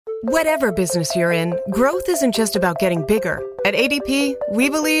Whatever business you're in, growth isn't just about getting bigger. At ADP, we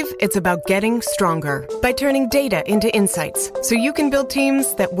believe it's about getting stronger by turning data into insights so you can build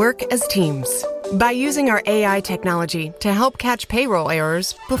teams that work as teams. By using our AI technology to help catch payroll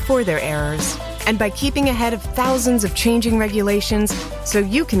errors before they're errors. And by keeping ahead of thousands of changing regulations so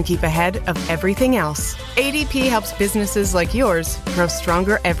you can keep ahead of everything else. ADP helps businesses like yours grow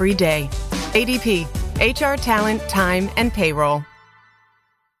stronger every day. ADP, HR, talent, time, and payroll.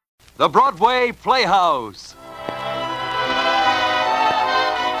 The Broadway Playhouse.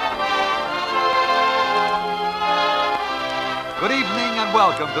 Good evening and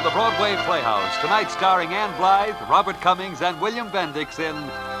welcome to the Broadway Playhouse. Tonight starring Ann Blythe, Robert Cummings, and William Bendix in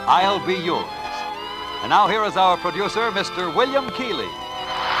I'll Be Yours. And now here is our producer, Mr. William Keighley.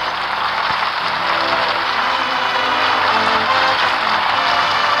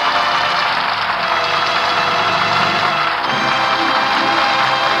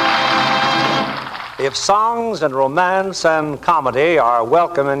 If songs and romance and comedy are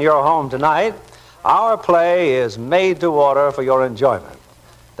welcome in your home tonight, our play is made to order for your enjoyment.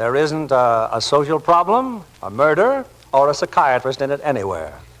 There isn't a social problem, a murder, or a psychiatrist in it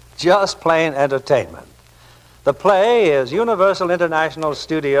anywhere. Just plain entertainment. The play is Universal International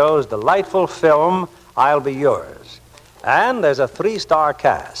Studios' delightful film, I'll Be Yours. And there's a 3-star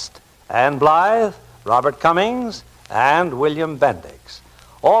cast. Ann Blythe, Robert Cummings, and William Bendix.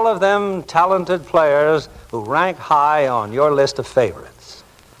 All of them talented players who rank high on your list of favorites.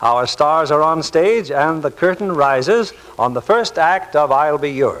 Our stars are on stage, and the curtain rises on the first act of I'll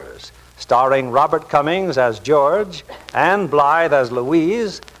Be Yours, starring Robert Cummings as George, Ann Blythe as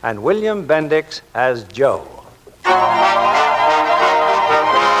Louise, and William Bendix as Joe.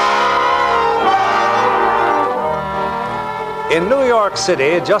 In New York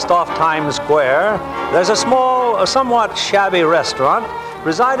City, just off Times Square, there's a small, somewhat shabby restaurant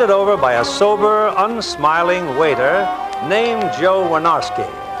presided over by a sober, unsmiling waiter named Joe Warnarski.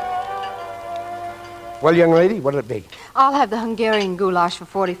 Well, young lady, what'll it be? I'll have the Hungarian goulash for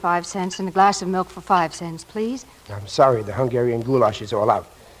 45 cents and a glass of milk for 5 cents, please. I'm sorry, the Hungarian goulash is all out.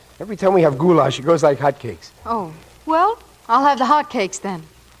 Every time we have goulash, it goes like hotcakes. Oh, well, I'll have the hotcakes then.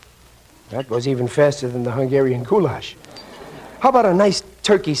 That goes even faster than the Hungarian goulash. How about a nice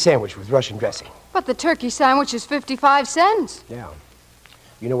turkey sandwich with Russian dressing? But the turkey sandwich is 55 cents. Yeah.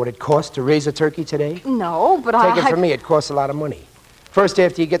 You know what it costs to raise a turkey today? No, but Take it from me, it costs a lot of money. First,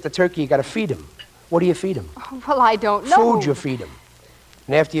 after you get the turkey, you got to feed him. What do you feed him? Well, I don't know. Food you feed him.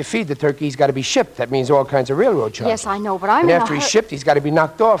 And after you feed the turkey, he's got to be shipped. That means all kinds of railroad charges. Yes, I know, but I'm And after he's shipped, he's got to be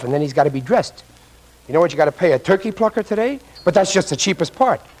knocked off, and then he's got to be dressed. You know what you got to pay a turkey plucker today? But that's just the cheapest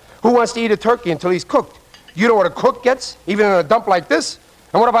part. Who wants to eat a turkey until he's cooked? You know what a cook gets, even in a dump like this?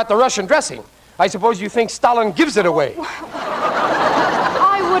 And what about the Russian dressing? I suppose you think Stalin gives it away.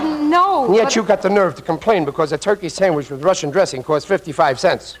 I wouldn't know. And yet you got the nerve to complain because a turkey sandwich with Russian dressing costs 55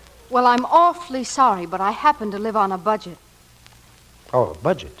 cents. Well, I'm awfully sorry, but I happen to live on a budget. Oh, a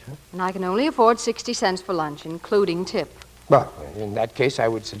budget, huh? And I can only afford 60 cents for lunch, including tip. Well, in that case, I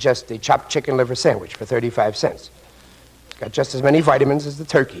would suggest the chopped chicken liver sandwich for 35 cents. It's got just as many vitamins as the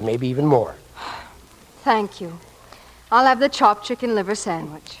turkey, maybe even more. Thank you. I'll have the chopped chicken liver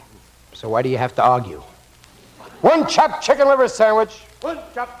sandwich. So why do you have to argue? One chopped chicken liver sandwich. One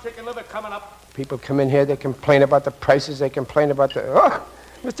chopped chicken liver coming up. People come in here, they complain about the prices, they complain about the... Oh,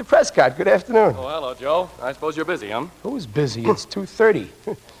 Mr. Prescott, good afternoon. Oh, hello, Joe. I suppose you're busy, huh? Who's busy? It's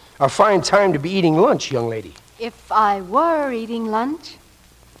 2:30. A fine time to be eating lunch, young lady. If I were eating lunch,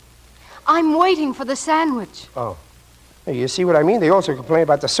 I'm waiting for the sandwich. Oh. Hey, you see what I mean? They also complain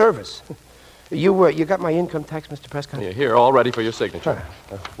about the service. You got my income tax, Mr. Prescott? You're here, all ready for your signature.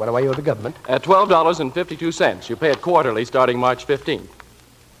 What do I owe the government? At $12.52. You pay it quarterly starting March 15th.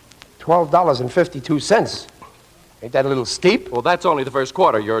 $12.52. Ain't that a little steep? Well, that's only the first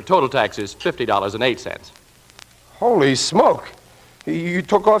quarter. Your total tax is $50.08. Holy smoke. You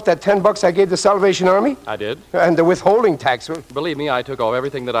took off that $10 I gave the Salvation Army? I did. And the withholding tax. Believe me, I took off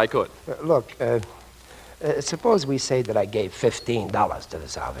everything that I could. Look, suppose we say that I gave $15 to the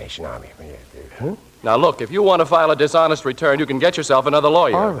Salvation Army. Huh? Now, look, if you want to file a dishonest return, you can get yourself another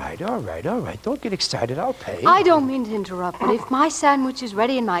lawyer. All right. Don't get excited. I'll pay. I don't mean to interrupt, but if my sandwich is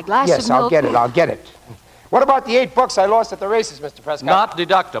ready and my glass of milk... Yes, I'll get it. What about the $8 I lost at the races, Mr. Prescott? Not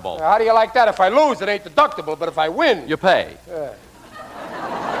deductible. How do you like that? If I lose, it ain't deductible, but if I win... You pay.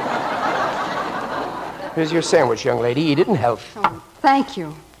 Here's your sandwich, young lady. Eat it and help. Oh, thank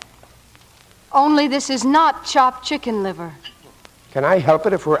you. Only this is not chopped chicken liver. Can I help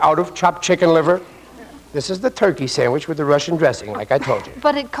it if we're out of chopped chicken liver? This is the turkey sandwich with the Russian dressing, like I told you.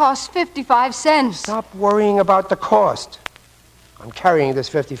 But it costs 55 cents. Stop worrying about the cost. I'm carrying this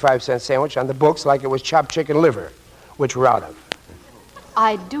 55-cent sandwich on the books like it was chopped chicken liver, which we're out of.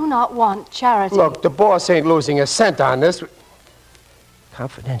 I do not want charity. Look, the boss ain't losing a cent on this.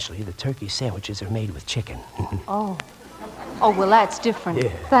 Confidentially, the turkey sandwiches are made with chicken. Oh, well, that's different. Yeah.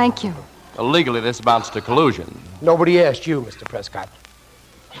 Thank you. Legally, this amounts to collusion. Nobody asked you, Mr. Prescott.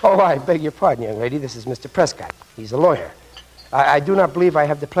 Oh, I beg your pardon, young lady. This is Mr. Prescott. He's a lawyer. I do not believe I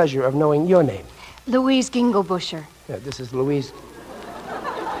have the pleasure of knowing your name. Louise Ginglebusher. Yeah, this is Louise.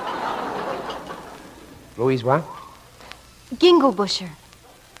 Louise what? Ginglebusher.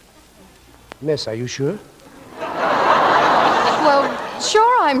 Miss, are you sure? Well,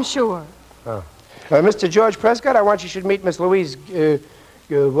 sure, I'm sure. Mr. George Prescott, I want you should meet Miss Louise,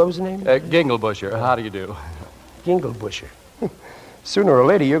 what was the name? Ginglebusher, how do you do? Ginglebusher. Sooner or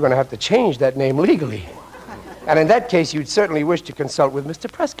later, you're going to have to change that name legally. And in that case, you'd certainly wish to consult with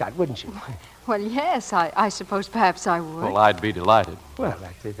Mr. Prescott, wouldn't you? Well, yes, I suppose perhaps I would. Well, I'd be delighted. Well,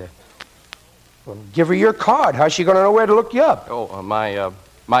 well, give her your card. How's she going to know where to look you up? Oh,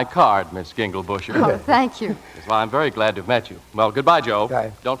 my card, Miss Ginglebusher. Oh, thank you. Yes, well, I'm very glad to have met you. Well, goodbye, Joe.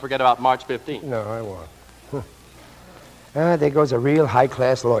 Bye. Don't forget about March 15th. No, I won't. There goes a real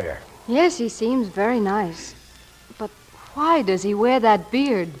high-class lawyer. Yes, he seems very nice. But why does he wear that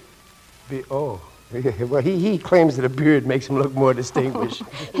beard? Oh. Well, he claims that a beard makes him look more distinguished.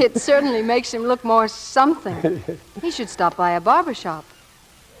 It certainly makes him look more something. He should stop by a barber shop.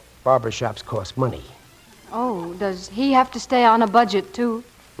 Barber shops cost money. Oh, does he have to stay on a budget, too?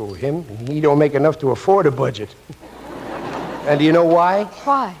 Oh, him? He don't make enough to afford a budget. And do you know why?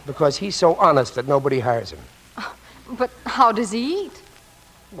 Why? Because he's so honest that nobody hires him. But how does he eat?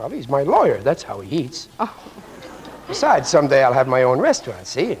 Well, he's my lawyer. That's how he eats. Besides, someday I'll have my own restaurant,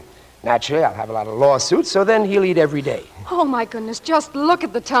 see? Naturally, I'll have a lot of lawsuits, so then he'll eat every day. Oh, my goodness, just look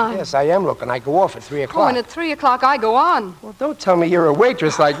at the time. Yes, I am looking. I go off at 3 o'clock. Oh, and at 3 o'clock I go on. Well, don't tell me you're a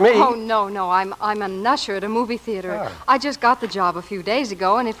waitress like me. Oh, no, I'm an usher at a movie theater. Ah. I just got the job a few days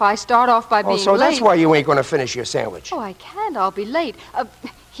ago, and if I start off by being so late... that's why you ain't going to finish your sandwich. Oh, I can't. I'll be late.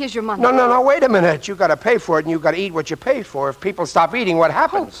 Here's your money. No, wait a minute. You got to pay for it, and you got to eat what you paid for. If people stop eating, what Oh,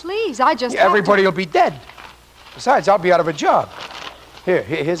 happens? please, I just have Everybody to... will be dead. Besides, I'll be out of a job.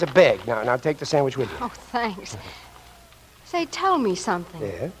 Here's a bag. Now take the sandwich with you. Oh, thanks. Say, tell me something.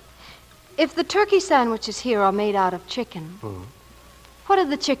 Yeah? If the turkey sandwiches here are made out of chicken, what are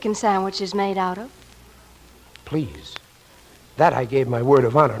the chicken sandwiches made out of? Please. That I gave my word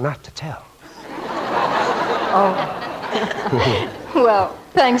of honor not to tell. Oh. Well,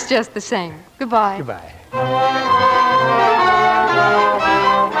 thanks just the same. Goodbye. Goodbye.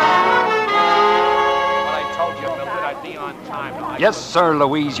 Yes, sir,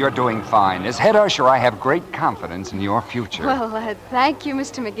 Louise, you're doing fine. As head usher, I have great confidence in your future. Well, thank you,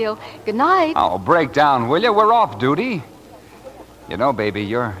 Mr. McGill. Good night. Oh, break down, will you? We're off duty. You know, baby,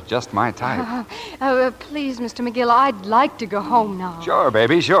 you're just my type. Please, Mr. McGill, I'd like to go home now. Sure,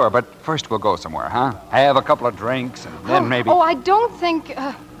 baby, sure. But first we'll go somewhere, huh? Have a couple of drinks, and then maybe... Oh, I don't think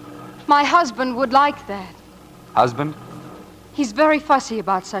my husband would like that. Husband? He's very fussy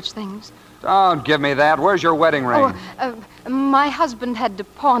about such things. Don't give me that. Where's your wedding ring? My husband had to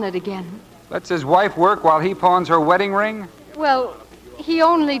pawn it again. Lets his wife work while he pawns her wedding ring? Well, he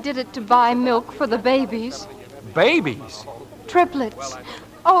only did it to buy milk for the babies. Babies? Triplets.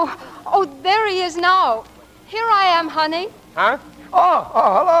 Oh, there he is now. Here I am, honey. Huh? Oh,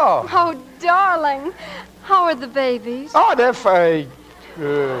 hello. Oh, darling. How are the babies? Oh, they're fine.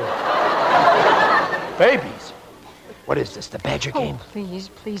 Babies? What is this, the Badger game? Oh,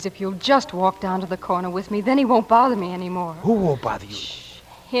 please, if you'll just walk down to the corner with me, then he won't bother me anymore. Who won't bother you?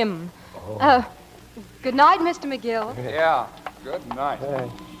 Him. Oh. Good night, Mr. McGill. Yeah, good night.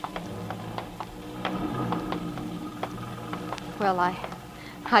 Well,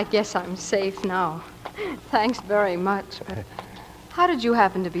 I guess I'm safe now. Thanks very much, but how did you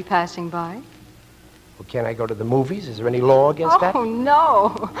happen to be passing by? Well, can't I go to the movies? Is there any law against that? Oh,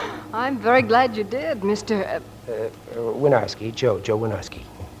 no. I'm very glad you did, Mr. Winarski, Joe Winarski.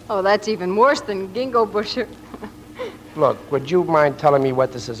 Oh, that's even worse than Ginglebusher. Look, would you mind telling me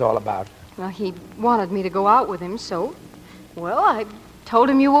what this is all about? Well, he wanted me to go out with him, so... Well, I told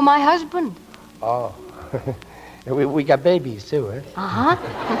him you were my husband. Oh. we got babies, too, eh? Uh-huh.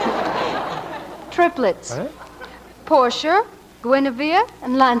 Triplets. Huh? Portia, Guinevere,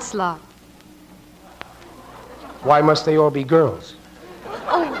 and Lancelot. Why must they all be girls?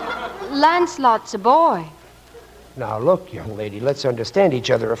 Oh, Lancelot's a boy. Now, look, young lady, let's understand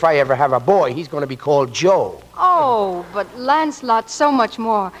each other. If I ever have a boy, he's going to be called Joe. Oh, but Lancelot's so much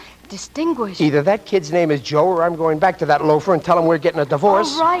more distinguished. Either that kid's name is Joe, or I'm going back to that loafer and tell him we're getting a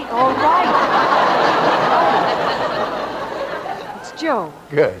divorce. All right. Joe.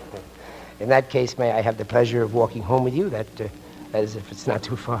 Good. In that case, may I have the pleasure of walking home with you? That is, if it's not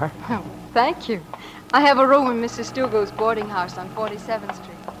too far. Oh, thank you. I have a room in Mrs. Stugo's boarding house on 47th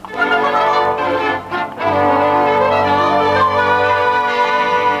Street.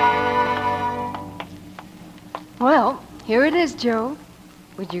 Well, here it is, Joe.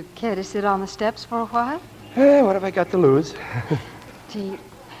 Would you care to sit on the steps for a while? What have I got to lose? Gee,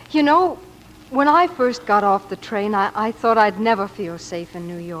 you know, when I first got off the train, I thought I'd never feel safe in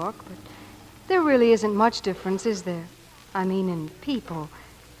New York, but there really isn't much difference, is there? I mean, in people.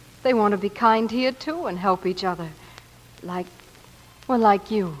 They want to be kind here, too, and help each other. Like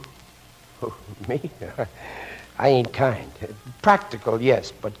you. Oh, me? I ain't kind. Practical,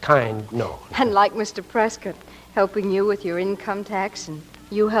 yes, but kind, no. And like Mr. Prescott, helping you with your income tax and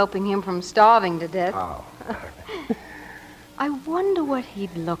you helping him from starving to death. Oh. I wonder what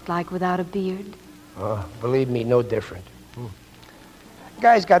he'd look like without a beard. Oh, believe me, no different.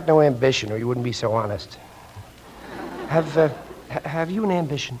 Guy's got no ambition, or you wouldn't be so honest. Have you an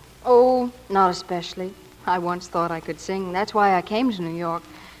ambition? Oh, not especially. I once thought I could sing. That's why I came to New York.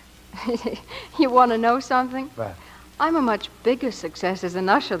 You want to know something? What? I'm a much bigger success as an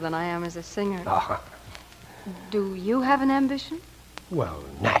usher than I am as a singer. Oh. Do you have an ambition? Well,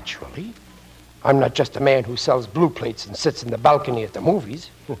 naturally. I'm not just a man who sells blue plates and sits in the balcony at the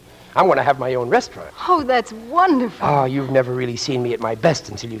movies. I want to have my own restaurant. Oh, that's wonderful. Oh, you've never really seen me at my best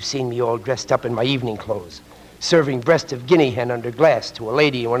until you've seen me all dressed up in my evening clothes, serving breast of guinea hen under glass to a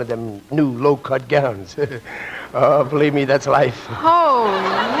lady in one of them new low-cut gowns. Oh, believe me, that's life. Oh,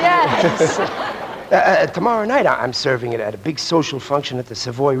 yes. Tomorrow night, I'm serving it at a big social function at the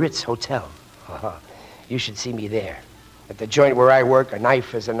Savoy Ritz Hotel. You should see me there. At the joint where I work, a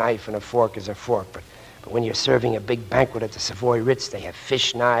knife is a knife and a fork is a fork. But when you're serving a big banquet at the Savoy Ritz, they have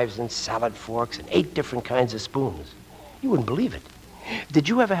fish knives and salad forks and 8 different kinds of spoons. You wouldn't believe it. Did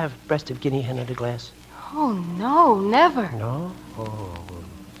you ever have breast of guinea hen under glass? Oh, no, never. No? Oh.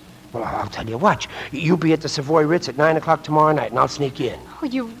 Well, I'll tell you what. You be at the Savoy Ritz at 9 o'clock tomorrow night, and I'll sneak in. Oh,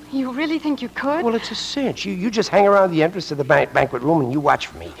 you really think you could? Well, it's a cinch. You just hang around the entrance to the banquet room, and you watch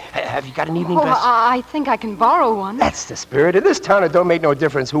for me. Have you got an evening dress? I think I can borrow one. That's the spirit. In this town, it don't make no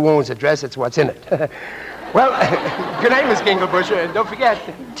difference who owns a dress. It's what's in it. Well, good night, Miss Ginglebusher, and don't forget.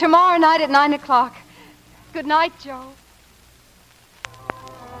 Tomorrow night at 9 o'clock. Good night, Joe.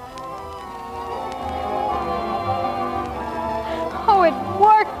 Oh, it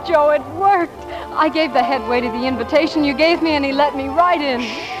worked, Joe, it worked. I gave the head waiter the invitation you gave me, and he let me right in.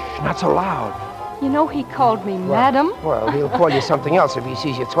 Shh, not so loud. You know, he called me Madam. Well, he'll call you something else if he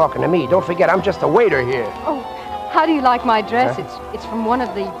sees you talking to me. Don't forget, I'm just a waiter here. Oh, how do you like my dress? It's from one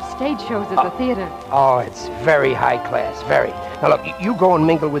of the stage shows at the theater. Oh, it's very high class, very. Now, look, you go and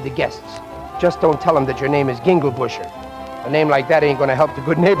mingle with the guests. Just don't tell them that your name is Ginglebusher. A name like that ain't going to help the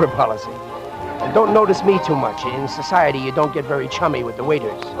good neighbor policy. And don't notice me too much. In society, you don't get very chummy with the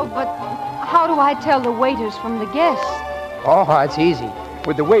waiters. Oh, but how do I tell the waiters from the guests? Oh, it's easy.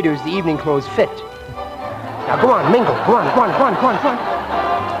 With the waiters, the evening clothes fit. Now, go on, mingle. Go on.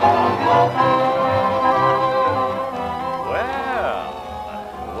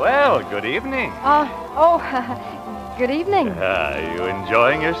 Well, good evening. Good evening. Are you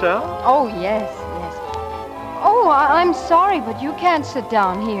enjoying yourself? Oh, yes. Oh, I'm sorry, but you can't sit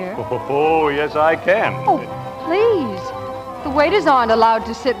down here. Oh, yes, I can. Oh, please. The waiters aren't allowed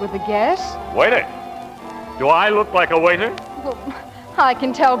to sit with the guests. Waiter? Do I look like a waiter? Well, I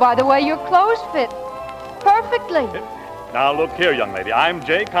can tell by the way your clothes fit. Perfectly. Now, look here, young lady. I'm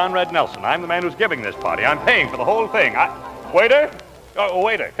J. Conrad Nelson. I'm the man who's giving this party. I'm paying for the whole thing. Waiter? Oh,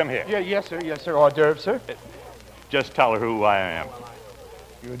 waiter, come here. Yeah, yes, sir. Hors d'oeuvre, sir. Just tell her who I am.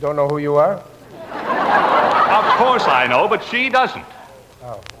 You don't know who you are? Of course I know, but she doesn't.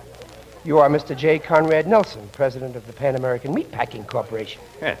 Oh. You are Mr. J. Conrad Nelson, president of the Pan American Meatpacking Corporation.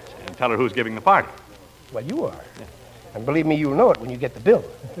 Yes, and tell her who's giving the party. Well, you are. Yeah. And believe me, you'll know it when you get the bill.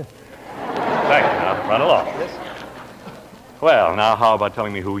 Thank you. Now, run along. Yes. Well, now, how about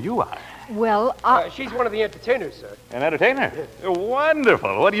telling me who you are? Well, she's one of the entertainers, sir. An entertainer? Yes.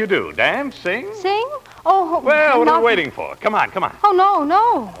 Wonderful. What do you do? Dance? Sing? Sing? Oh, well, what are we waiting for? Come on. Oh,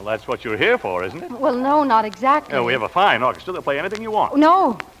 no. Well, that's what you're here for, isn't it? Well, no, not exactly. We have a fine orchestra. They'll play anything you want.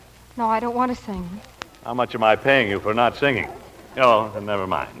 No, I don't want to sing. How much am I paying you for not singing? Oh, then never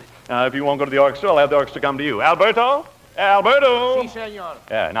mind. If you won't go to the orchestra, I'll have the orchestra come to you. Alberto? Si, senor.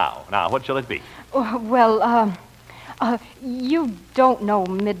 Now, what shall it be? Well, you don't know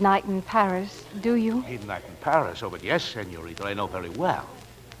Midnight in Paris, do you? Midnight in Paris? Oh, but yes, senorita, I know very well.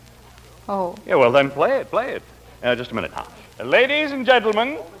 Oh. Yeah, well, then play it. Just a minute now. Ladies and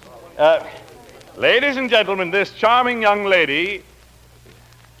gentlemen, this charming young lady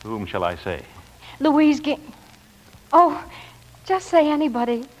Whom shall I say? Louise Oh, just say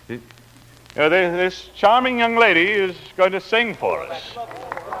anybody. This charming young lady is going to sing for us.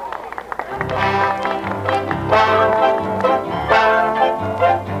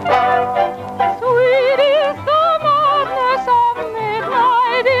 Sweet is the madness of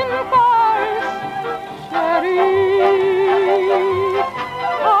midnight in Paris. Chérie,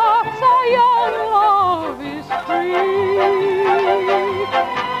 hearts are young, love is free.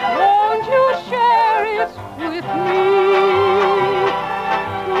 Won't you share it with me?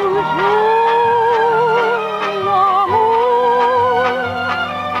 Toujours l'amour.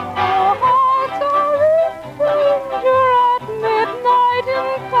 Our hearts are in danger at midnight in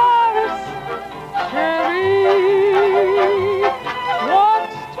Paris. Chérie,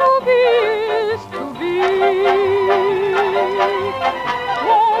 what's to be is to be.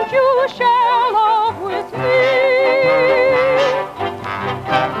 Won't you share love with me?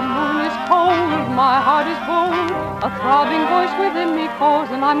 The moon is cold, my heart is bold. A throbbing voice within me calls,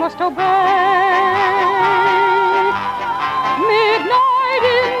 and I must obey. Midnight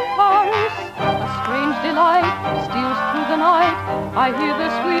in Paris, a strange delight steals through the night. I hear the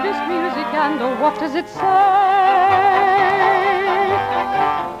sweetest music, and oh, what does it say?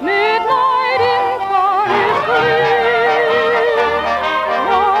 Midnight in Paris,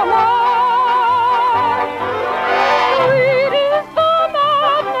 sweet is the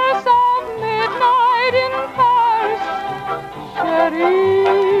madness of midnight in Paris. Chérie,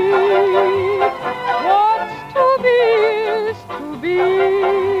 what's to be is to be.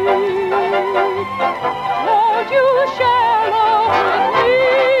 Won't you share love with me?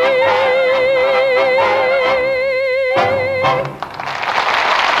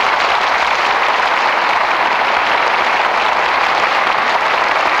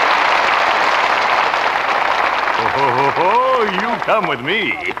 Oh, you come with me.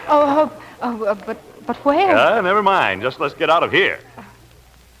 But where? Never mind. Just let's get out of here.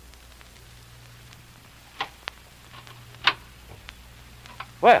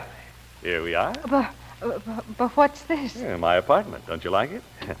 Well, here we are. But what's this? Yeah, my apartment. Don't you like it?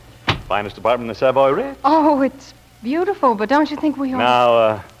 Finest apartment in the Savoy Ridge. Oh, it's beautiful, but don't you think we ought...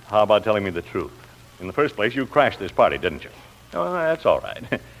 Now, how about telling me the truth? In the first place, you crashed this party, didn't you? Oh, that's all right.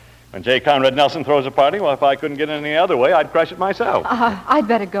 When J. Conrad Nelson throws a party, well, if I couldn't get it any other way, I'd crash it myself. I'd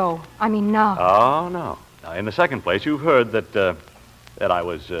better go. I mean, now. Oh, no. Now, in the second place, you've heard that I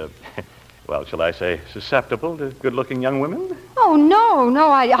was, well, shall I say, susceptible to good-looking young women? Oh,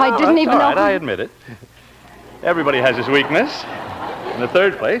 no, I didn't even know... All right, I admit it. Everybody has his weakness. In the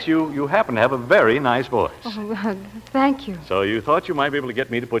third place, you happen to have a very nice voice. Oh, thank you. So you thought you might be able to get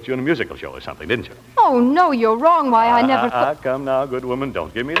me to put you in a musical show or something, didn't you? Oh, no, you're wrong. Why, I never thought... Come now, good woman,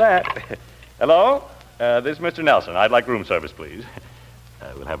 don't give me that. Hello? This is Mr. Nelson. I'd like room service, please.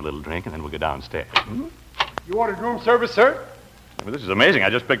 We'll have a little drink, and then we'll go downstairs. Hmm? You ordered room service, sir? Well, this is amazing. I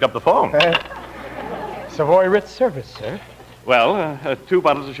just picked up the phone. Savoy Ritz service, sir. Well, 2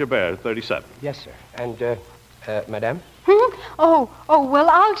 bottles of Chabert, 37. Yes, sir. And, madame? Oh, well,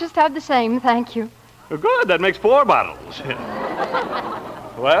 I'll just have the same, thank you. Oh, good. That makes 4 bottles.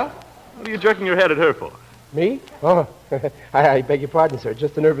 Well, what are you jerking your head at her for? Me? Oh, I beg your pardon, sir.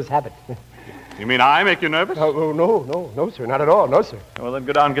 Just a nervous habit. You mean I make you nervous? Oh, no, sir. Not at all. No, sir. Well, then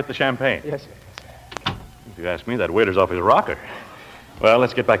go down and get the champagne. Yes, sir. If you ask me, that waiter's off his rocker. Well,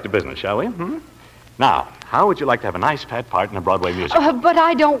 let's get back to business, shall we? Now, how would you like to have a nice fat part in a Broadway musical? But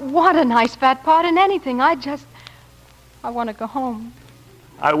I don't want a nice fat part in anything. I want to go home.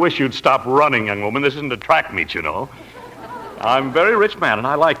 I wish you'd stop running, young woman. This isn't a track meet, you know. I'm a very rich man, and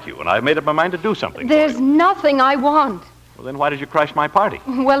I like you, and I've made up my mind to do something There's for you. nothing I want. Well, then why did you crash my party?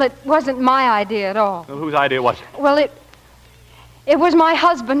 Well, it wasn't my idea at all. Well, whose idea was it? Well, it was my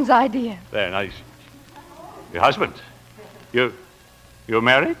husband's idea. There, nice. Your husband? You're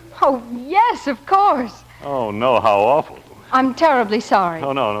married? Oh, yes, of course. Oh, no, how awful. I'm terribly sorry.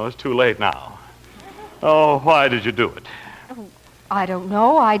 Oh, no, it's too late now. Oh, why did you do it? I don't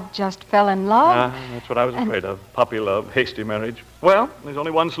know. I just fell in love. That's what I was afraid of. Puppy love, hasty marriage. Well, there's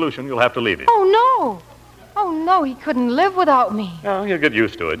only one solution. You'll have to leave him. Oh, no, he couldn't live without me. Well, he'll get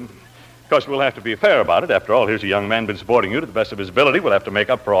used to it. Of course, we'll have to be fair about it. After all, here's a young man been supporting you to the best of his ability. We'll have to make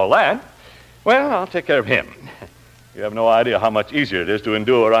up for all that. Well, I'll take care of him. You have no idea how much easier it is to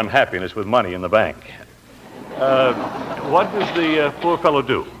endure unhappiness with money in the bank. What does the poor fellow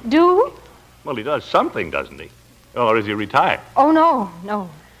do? Do? Well, he does something, doesn't he? Or is he retired? Oh, no.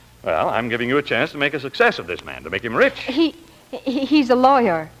 Well, I'm giving you a chance to make a success of this man, to make him rich. He's a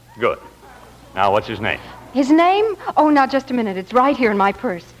lawyer. Good. Now, what's his name? His name? Oh, now, just a minute. It's right here in my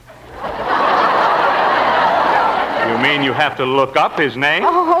purse. You mean you have to look up his name?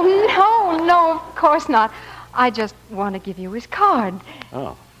 Oh, no, of course not. I just want to give you his card.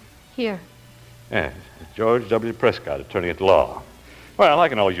 Oh. Here. Yes, George W. Prescott, attorney at law. Well, I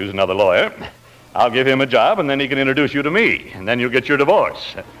can always use another lawyer. I'll give him a job, and then he can introduce you to me, and then you'll get your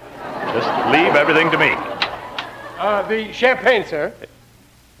divorce. Just leave everything to me. The champagne, sir.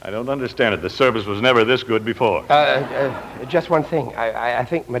 I don't understand it. The service was never this good before. Just one thing. I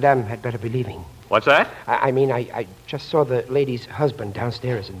think Madame had better be leaving. What's that? I just saw the lady's husband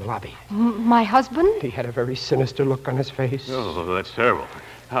downstairs in the lobby. My husband? He had a very sinister look on his face. Oh, that's terrible.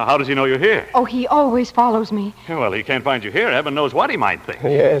 How does he know you're here? Oh, he always follows me. Well, he can't find you here. Heaven knows what he might think.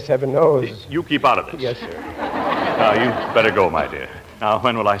 Yes, heaven knows. You keep out of this. Yes, sir. Now, you better go, my dear. Now,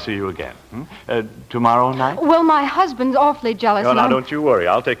 when will I see you again? Tomorrow night? Well, my husband's awfully jealous. No, now, don't you worry.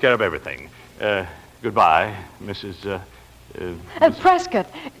 I'll take care of everything. Goodbye, Mrs. Prescott.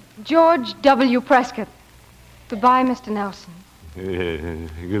 George W. Prescott. Goodbye, Mr. Nelson.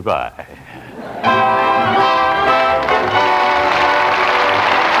 Goodbye.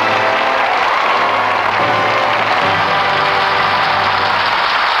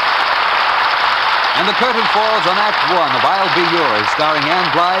 And the curtain falls on Act One of I'll Be Yours, starring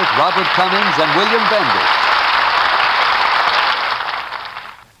Ann Blythe, Robert Cummings, and William Bendix.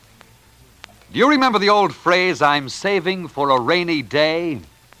 Do you remember the old phrase, I'm saving for a rainy day?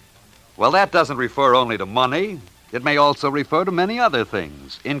 Well, that doesn't refer only to money. It may also refer to many other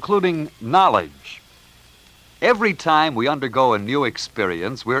things, including knowledge. Every time we undergo a new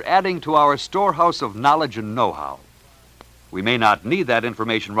experience, we're adding to our storehouse of knowledge and know-how. We may not need that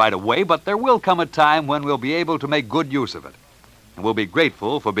information right away, but there will come a time when we'll be able to make good use of it, and we'll be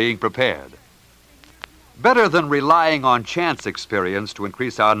grateful for being prepared. Better than relying on chance experience to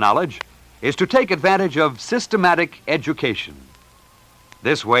increase our knowledge is to take advantage of systematic education.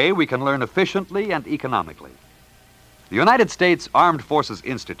 This way, we can learn efficiently and economically. The United States Armed Forces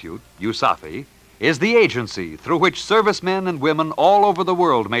Institute, USAFI, is the agency through which servicemen and women all over the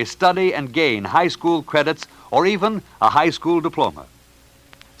world may study and gain high school credits or even a high school diploma.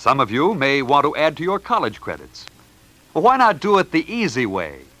 Some of you may want to add to your college credits. Well, why not do it the easy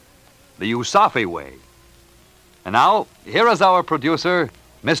way, the USAFI way? And now, here is our producer,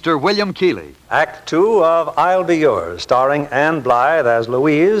 Mr. William Keeley. Act Two of I'll Be Yours, starring Ann Blythe as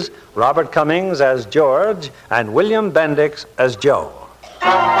Louise, Robert Cummings as George, and William Bendix as Joe.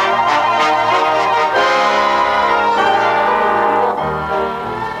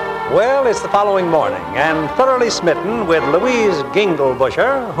 Well, it's the following morning, and thoroughly smitten with Louise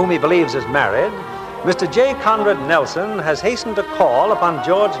Ginglebusher, whom he believes is married, Mr. J. Conrad Nelson has hastened to call upon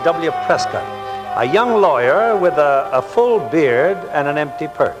George W. Prescott, a young lawyer with a full beard and an empty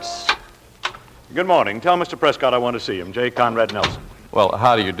purse. Good morning. Tell Mr. Prescott I want to see him. J. Conrad Nelson. Well,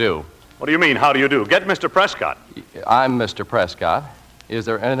 how do you do? What do you mean, how do you do? Get Mr. Prescott. I'm Mr. Prescott. Is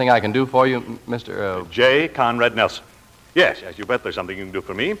there anything I can do for you, Mr. J. Conrad Nelson. Yes, you bet there's something you can do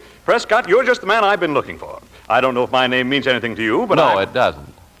for me. Prescott, you're just the man I've been looking for. I don't know if my name means anything to you, but No, it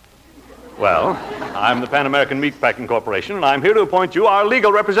doesn't. Well, I'm the Pan American Meatpacking Corporation, and I'm here to appoint you our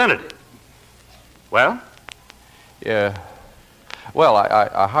legal representative. Well? Yeah. Well,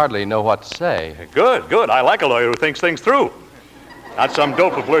 I hardly know what to say. Good. I like a lawyer who thinks things through. Not some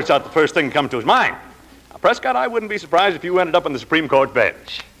dope who blurts out the first thing that comes to his mind. Now, Prescott, I wouldn't be surprised if you ended up on the Supreme Court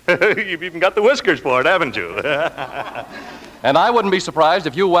bench. You've even got the whiskers for it, haven't you? And I wouldn't be surprised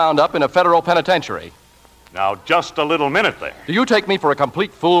if you wound up in a federal penitentiary. Now, just a little minute there. Do you take me for a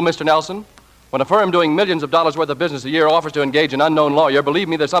complete fool, Mr. Nelson? When a firm doing millions of dollars worth of business a year offers to engage an unknown lawyer, believe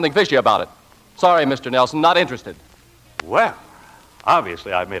me, there's something fishy about it. Sorry, Mr. Nelson, not interested. Well,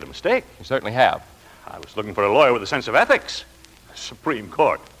 obviously I've made a mistake. You certainly have. I was looking for a lawyer with a sense of ethics. Supreme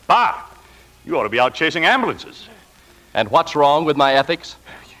Court. Bah! You ought to be out chasing ambulances. And what's wrong with my ethics?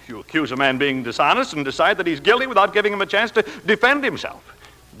 You accuse a man being dishonest and decide that he's guilty without giving him a chance to defend himself.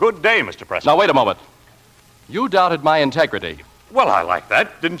 Good day, Mr. Prescott. Now, wait a moment. You doubted my integrity. Well, I like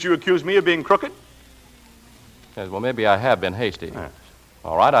that. Didn't you accuse me of being crooked? Yes, well, maybe I have been hasty. Yes.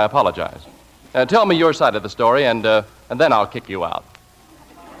 All right, I apologize. Tell me your side of the story, and then I'll kick you out.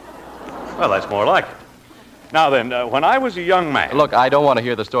 Well, that's more like it. Now then, when I was a young man... Look, I don't want to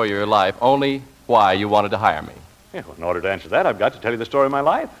hear the story of your life, only why you wanted to hire me. Yeah, well, in order to answer that, I've got to tell you the story of my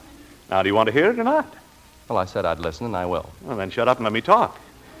life. Now, do you want to hear it or not? Well, I said I'd listen, and I will. Well, then shut up and let me talk.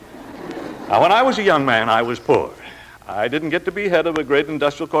 Now, when I was a young man, I was poor. I didn't get to be head of a great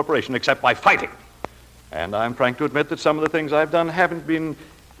industrial corporation except by fighting. And I'm frank to admit that some of the things I've done haven't been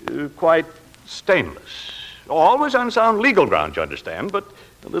quite stainless. Always on sound legal grounds, you understand, but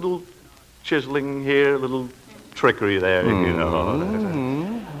a little chiseling here, a little trickery there, you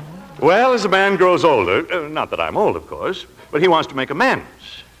know. Well, as a man grows older, not that I'm old, of course, but he wants to make amends.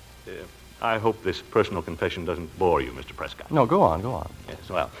 I hope this personal confession doesn't bore you, Mr. Prescott. No, go on, go on. Yes,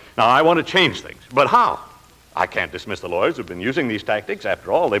 well, now I want to change things, but how? I can't dismiss the lawyers who've been using these tactics.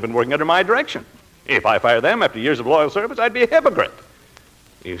 After all, they've been working under my direction. If I fire them after years of loyal service, I'd be a hypocrite.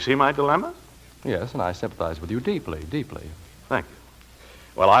 You see my dilemma? Yes, and I sympathize with you deeply, deeply. Thank you.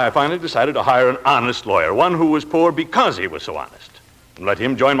 Well, I finally decided to hire an honest lawyer, one who was poor because he was so honest, and let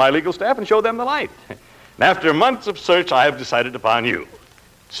him join my legal staff and show them the light. And after months of search, I have decided upon you.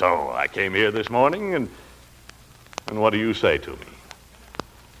 So I came here this morning, and what do you say to me?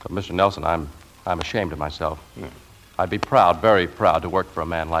 But, Mr. Nelson, I'm ashamed of myself. I'd be proud, very proud, to work for a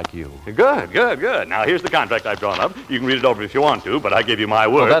man like you. Good, good, good. Now, here's the contract I've drawn up. You can read it over if you want to, but I give you my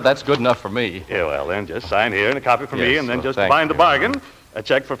word. Well, that's good enough for me. Yeah, well, then just sign here and a copy for me, and then well, just thank bind the you. bargain, a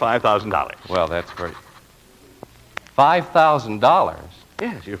check for $5,000. Well, that's great. $5,000?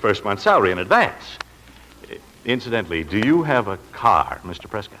 Yes, your first month's salary in advance. Incidentally, do you have a car, Mr.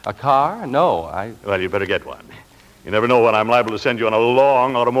 Prescott? A car? No, Well, you better get one. You never know when I'm liable to send you on a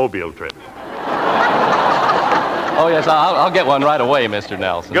long automobile trip. Oh, yes, I'll get one right away, Mr.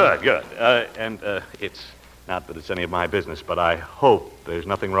 Nelson. Good, good. It's not that it's any of my business, but I hope there's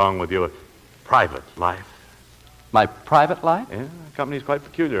nothing wrong with your private life. My private life? Yeah, the company's quite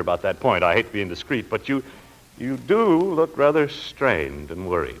peculiar about that point. I hate to be indiscreet, but you do look rather strained and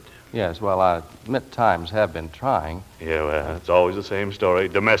worried. Yes, well, I admit times have been trying. Yeah, well, it's always the same story.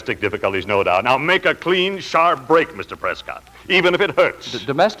 Domestic difficulties, no doubt. Now, make a clean, sharp break, Mr. Prescott, even if it hurts.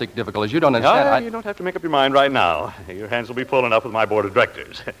 Domestic difficulties? You don't understand. You don't have to make up your mind right now. Your hands will be full enough with my board of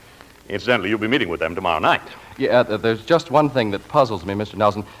directors. Incidentally, you'll be meeting with them tomorrow night. Yeah, there's just one thing that puzzles me, Mr.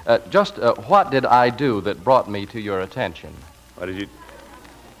 Nelson. What did I do that brought me to your attention? What did you...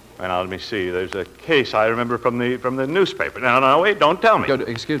 Well, now, let me see. There's a case I remember from the newspaper. No, wait, don't tell me.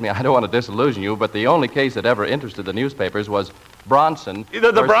 Excuse me, I don't want to disillusion you, but the only case that ever interested the newspapers was Bronson.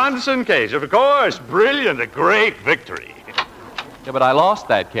 The Bronson case, of course. Brilliant, a great victory. Yeah, but I lost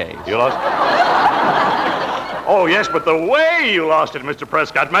that case. You lost? Oh, yes, but the way you lost it, Mr.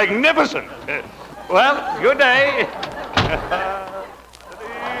 Prescott, magnificent. Well, good day.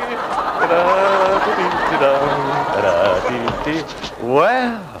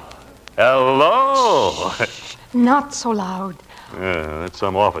 Well, hello. Not so loud. That's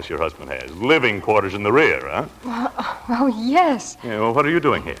some office your husband has. Living quarters in the rear, huh? Oh, yes. Yeah, well, what are you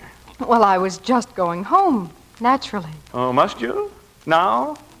doing here? Well, I was just going home, naturally. Oh, must you?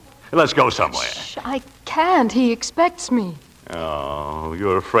 Now? Let's go somewhere. Shh, I can't. He expects me. Oh,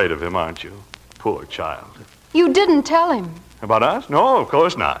 you're afraid of him, aren't you? Poor child. You didn't tell him. About us? No, of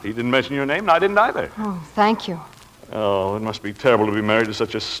course not. He didn't mention your name, and I didn't either. Oh, thank you. Oh, it must be terrible to be married to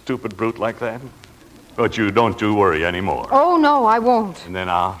such a stupid brute like that. But you don't worry anymore. Oh, no, I won't. And then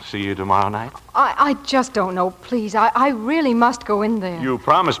I'll see you tomorrow night? I just don't know. Please, I really must go in there. You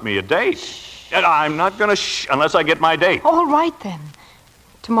promised me a date. Shh. And I'm not going to shh unless I get my date. All right, then.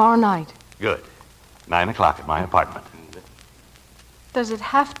 Tomorrow night. Good. 9:00 at my apartment. Does it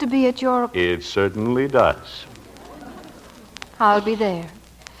have to be at your... It certainly does. I'll be there.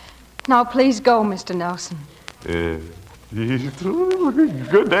 Now, please go, Mr. Nelson. Good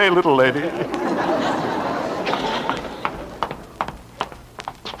day, little lady.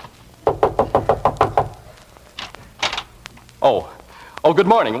 Oh, good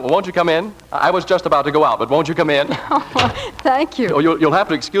morning. Won't you come in? I was just about to go out, but won't you come in? Oh, thank you. Oh, you'll have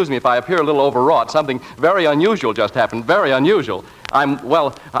to excuse me if I appear a little overwrought. Something very unusual just happened. Very unusual.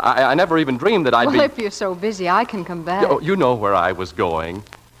 I never even dreamed that I'd be... Well, if you're so busy, I can come back. Oh, you know where I was going.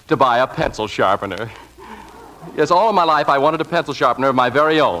 To buy a pencil sharpener. Yes, all of my life I wanted a pencil sharpener of my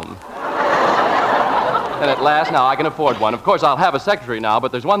very own. And at last, now I can afford one. Of course, I'll have a secretary now,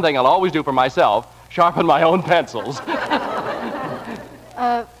 but there's one thing I'll always do for myself. Sharpen my own pencils.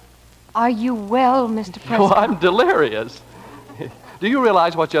 Are you well, Mr. President? Oh, I'm delirious. Do you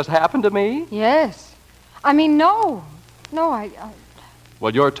realize what just happened to me? Yes. I mean, no. No, I...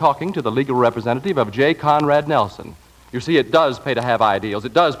 Well, you're talking to the legal representative of J. Conrad Nelson. You see, it does pay to have ideals.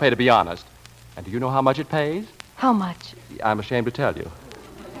 It does pay to be honest. And do you know how much it pays? How much? I'm ashamed to tell you.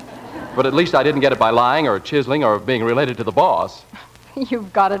 But at least I didn't get it by lying or chiseling or being related to the boss.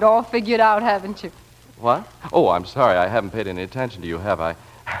 You've got it all figured out, haven't you? What? Oh, I'm sorry. I haven't paid any attention to you, have I?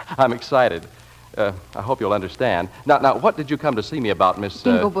 I'm excited. I hope you'll understand. Now, what did you come to see me about, Miss...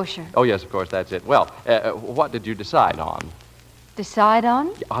 Dinglebusher. Oh, yes, of course, that's it. Well, what did you decide on? Decide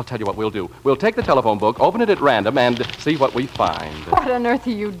on? I'll tell you what we'll do. We'll take the telephone book, open it at random, and see what we find. What on earth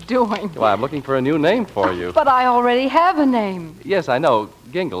are you doing? Well, I'm looking for a new name for you. But I already have a name. Yes, I know.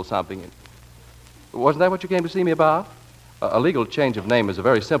 Gingle something. Wasn't that what you came to see me about? A legal change of name is a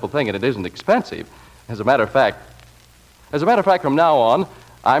very simple thing, and it isn't expensive. As a matter of fact, from now on,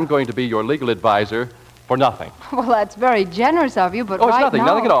 I'm going to be your legal advisor for nothing. Well, that's very generous of you, but Oh, it's right nothing, now...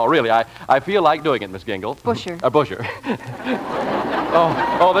 nothing at all, really. I feel like doing it, Miss Gingle. Busher. Busher.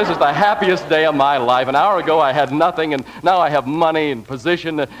 Oh, this is the happiest day of my life. An hour ago I had nothing, and now I have money and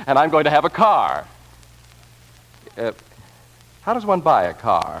position, and I'm going to have a car. How does one buy a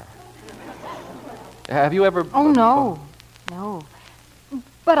car? Have you ever... Oh, no. No.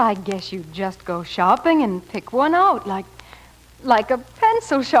 But I guess you just go shopping and pick one out, like a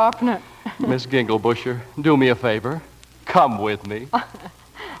pencil sharpener. Miss Ginglebusher, do me a favor. Come with me.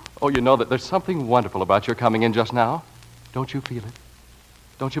 Oh, you know that there's something wonderful about your coming in just now. Don't you feel it?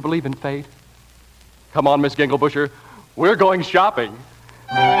 Don't you believe in fate? Come on, Miss Ginglebusher. We're going shopping.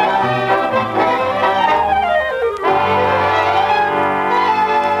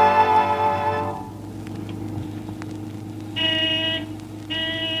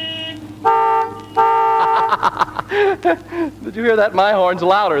 Did you hear that? My horn's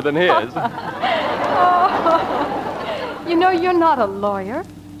louder than his. Oh, you know, you're not a lawyer.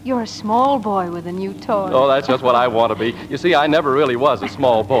 You're a small boy with a new toy. Oh, that's just what I want to be. You see, I never really was a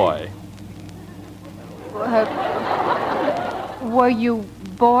small boy. Were you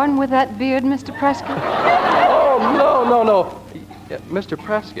born with that beard, Mr. Prescott? Oh, no. Yeah, Mr.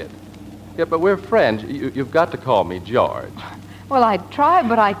 Prescott. Yeah, but we're friends. You've got to call me George. Well, I'd try,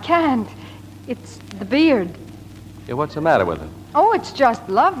 but I can't. It's the beard. Yeah, what's the matter with it? Oh, it's just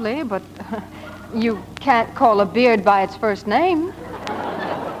lovely, but you can't call a beard by its first name.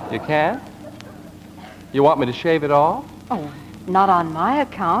 You can't? You want me to shave it off? Oh, not on my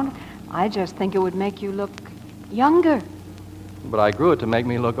account. I just think it would make you look younger. But I grew it to make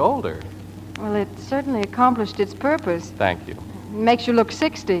me look older. Well, it certainly accomplished its purpose. Thank you. It makes you look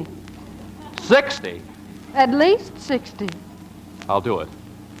 60. 60? At least 60. I'll do it.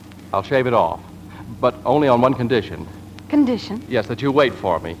 I'll shave it off. But only on one condition. Condition? Yes, that you wait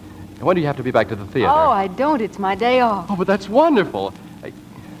for me. When do you have to be back to the theater? Oh, I don't. It's my day off. Oh, but that's wonderful.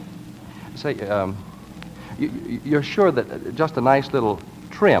 Say, you're sure that just a nice little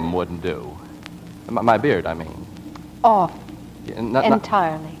trim wouldn't do? My beard, I mean. Off. Yeah,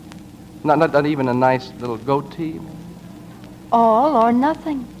 entirely. Not even a nice little goatee? All or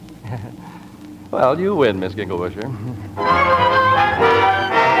nothing. Well, you win, Miss Ginglebusher.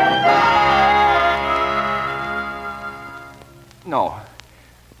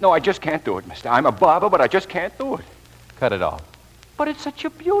 No, I just can't do it, mister. I'm a barber, but I just can't do it. Cut it off. But it's such a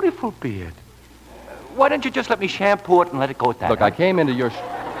beautiful beard. Why don't you just let me shampoo it and let it go at that? Look, I came into your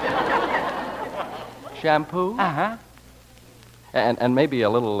shampoo. Uh-huh. And maybe a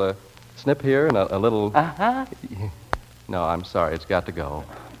little snip here and a little... Uh-huh. No, I'm sorry. It's got to go.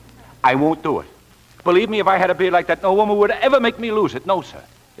 I won't do it. Believe me, if I had a beard like that, no woman would ever make me lose it. No, sir.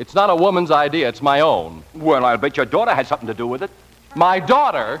 It's not a woman's idea. It's my own. Well, I'll bet your daughter had something to do with it. My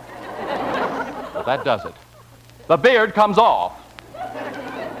daughter? Well, that does it. The beard comes off.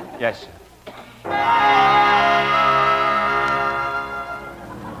 Yes, sir.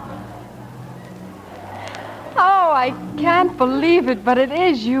 Oh, I can't believe it, but it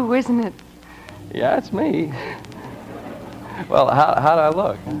is you, isn't it? Yeah, it's me. Well, how do I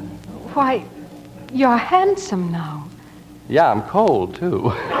look? Why, you're handsome now. Yeah, I'm cold,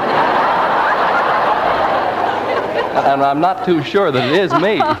 too. And I'm not too sure that it is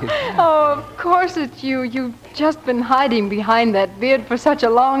me. Oh, of course it's you. You've just been hiding behind that beard for such a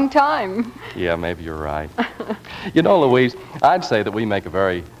long time. Yeah, maybe you're right. You know, Louise, I'd say that we make a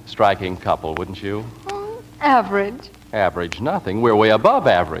very striking couple, wouldn't you? Average. Average nothing. We're way above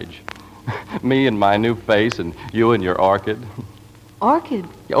average. Me and my new face, and you and your orchid. Orchid?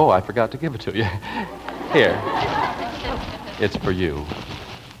 Oh, I forgot to give it to you. Here. It's for you.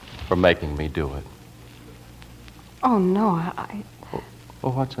 For making me do it. Oh, no,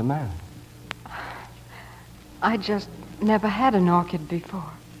 Well, what's the matter? I just never had an orchid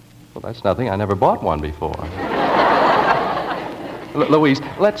before. Well, that's nothing. I never bought one before. Louise,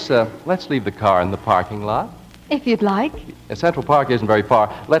 let's leave the car in the parking lot. If you'd like. Central Park isn't very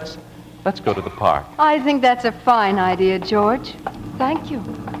far. Let's go to the park. I think that's a fine idea, George. Thank you.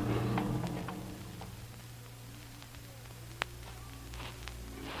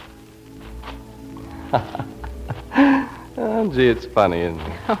 Oh, gee, it's funny, isn't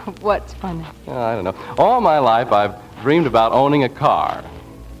it? What's funny? I don't know. All my life, I've dreamed about owning a car.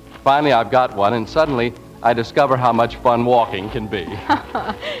 Finally, I've got one, and suddenly I discover how much fun walking can be.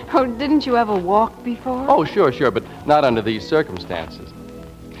 Oh, didn't you ever walk before? Oh, sure, but not under these circumstances.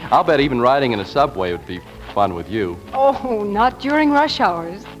 I'll bet even riding in a subway would be fun with you. Oh, not during rush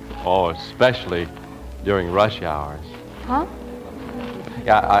hours. Oh, especially during rush hours. Huh?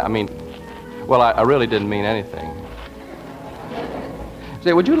 Yeah, I mean, well, I really didn't mean anything.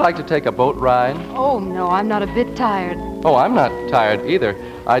 Say, would you like to take a boat ride? Oh, no, I'm not a bit tired. Oh, I'm not tired either.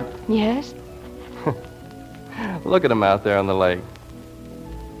 Yes? Look at them out there on the lake.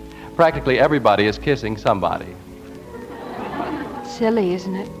 Practically everybody is kissing somebody. Silly,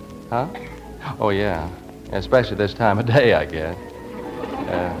 isn't it? Huh? Oh, yeah. Especially this time of day, I guess.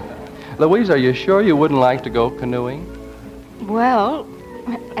 Louise, are you sure you wouldn't like to go canoeing? Well,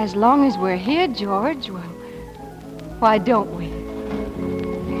 as long as we're here, George, well, why don't we?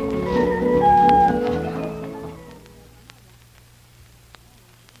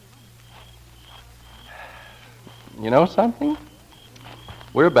 You know something?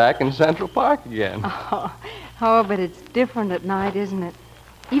 We're back in Central Park again. Oh, but it's different at night, isn't it?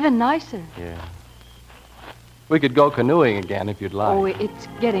 Even nicer. Yeah. We could go canoeing again if you'd like. Oh, it's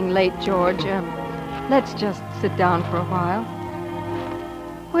getting late, George. Let's just sit down for a while.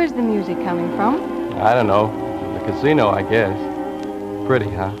 Where's the music coming from? I don't know. The casino, I guess.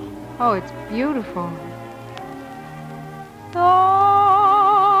 Pretty, huh? Oh, it's beautiful.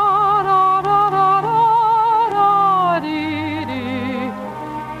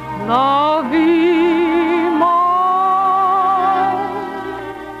 La vie mine,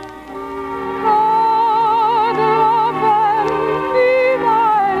 God of envy,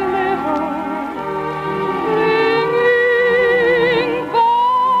 thy little clinging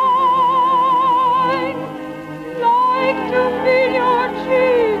vine, like to feel your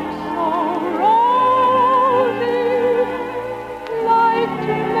cheeks so rosy, like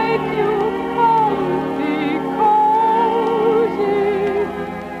to make you comfy, cozy.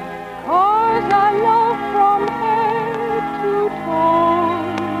 'Cause I love from head to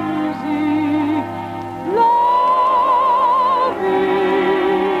toesy, love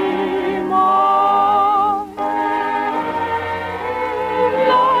thee mine.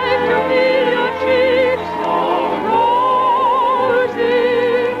 Like to feel your cheeks so rosy,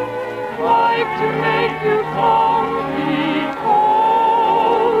 like to make you comfy,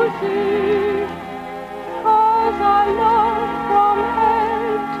 cozy. 'Cause I love from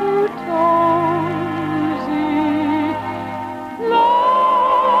head to toesy,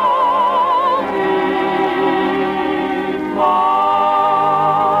 love thee mine.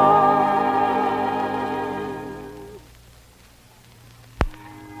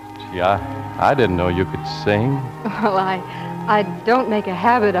 Gee, I didn't know you could sing. Well, I don't make a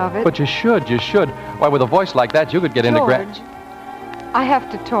habit of it. But you should. Why, with a voice like that, you could get into George, I have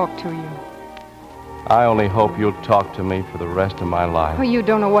to talk to you. I only hope you'll talk to me for the rest of my life. Well, you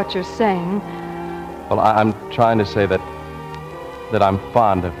don't know what you're saying. Well, I'm trying to say that I'm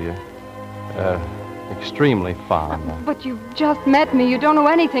fond of you. Extremely fond. But you've just met me. You don't know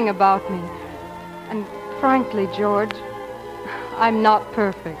anything about me. And frankly, George, I'm not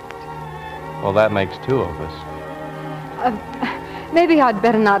perfect. Well, that makes two of us. Maybe I'd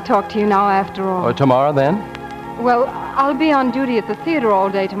better not talk to you now after all. Tomorrow, then? Well, I'll be on duty at the theater all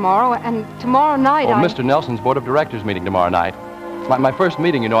day tomorrow, and tomorrow night Mr. Nelson's Board of Directors meeting tomorrow night. My first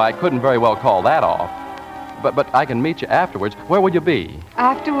meeting, you know, I couldn't very well call that off. But I can meet you afterwards. Where would you be?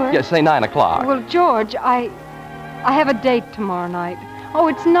 Afterwards? Yeah, say 9 o'clock. Well, George, I have a date tomorrow night. Oh,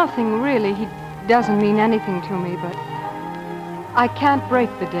 it's nothing, really. He doesn't mean anything to me, but I can't break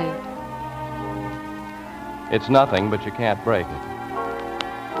the date. It's nothing, but you can't break it.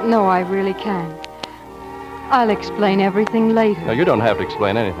 No, I really can't. I'll explain everything later. No, you don't have to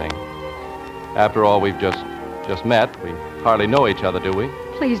explain anything. After all, we've just met. We hardly know each other, do we?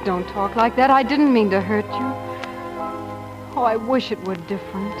 Please don't talk like that. I didn't mean to hurt you. Oh, I wish it were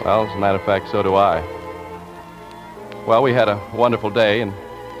different. Well, as a matter of fact, so do I. Well, we had a wonderful day, and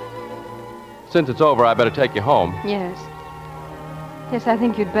since it's over, I better take you home. Yes. Yes, I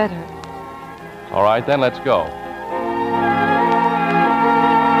think you'd better. All right, then, let's go.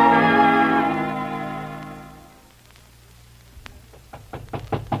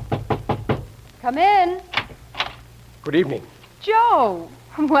 Come in. Good evening. Joe.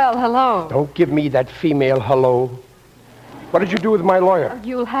 Well, hello. Don't give me that female hello. What did you do with my lawyer?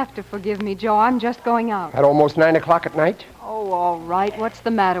 You'll have to forgive me, Joe. I'm just going out. At almost 9 o'clock at night? Oh, all right. What's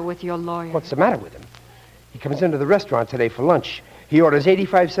the matter with your lawyer? What's the matter with him? He comes into the restaurant today for lunch. He orders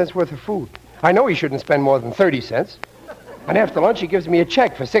 85 cents worth of food. I know he shouldn't spend more than 30 cents. And after lunch, he gives me a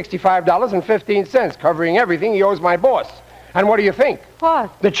check for $65.15, covering everything he owes my boss. And what do you think?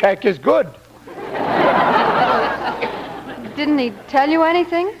 What? The check is good. Didn't he tell you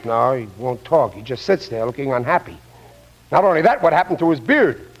anything? No, he won't talk. He just sits there looking unhappy. Not only that, what happened to his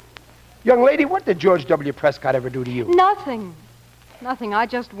beard? Young lady, what did George W. Prescott ever do to you? Nothing. Nothing. I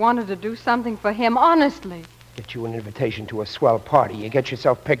just wanted to do something for him, honestly. Get you an invitation to a swell party. You get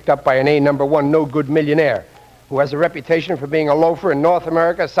yourself picked up by an A1 no-good millionaire who has a reputation for being a loafer in North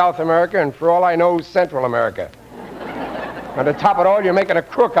America, South America, and for all I know, Central America. And to top it all, you're making a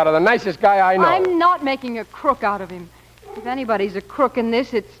crook out of the nicest guy I know. I'm not making a crook out of him. If anybody's a crook in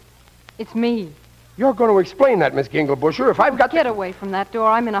this, it's me. You're going to explain that, Miss Ginglebusher, if I've got Get away from that door.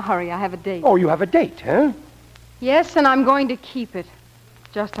 I'm in a hurry. I have a date. Oh, you have a date, huh? Yes, and I'm going to keep it.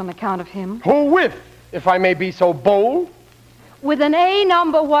 Just on account of him. Who with, if I may be so bold? With an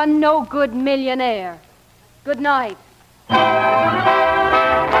A1 no-good millionaire. Good night. And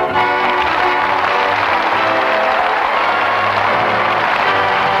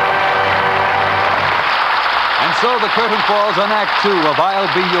so the curtain falls on Act 2 of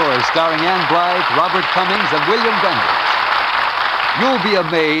I'll Be Yours, starring Ann Blythe, Robert Cummings, and William Bendix. You'll be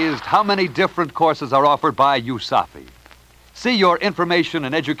amazed how many different courses are offered by USAFI. See your information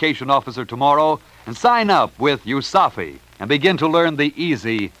and education officer tomorrow and sign up with USAFI and begin to learn the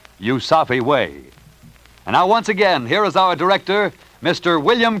easy USAFI way. And now, once again, here is our director, Mr.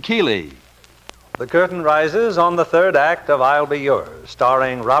 William Keighley. The curtain rises on the third act of I'll Be Yours,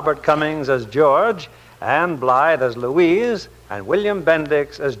 starring Robert Cummings as George, Ann Blythe as Louise, and William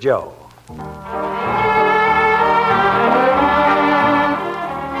Bendix as Joe.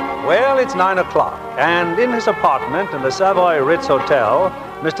 Well, it's 9 o'clock, and in his apartment in the Savoy Ritz Hotel,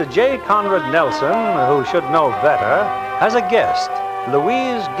 Mr. J. Conrad Nelson, who should know better, has a guest,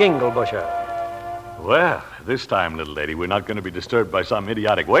 Louise Ginglebusher. Well, this time, little lady, we're not going to be disturbed by some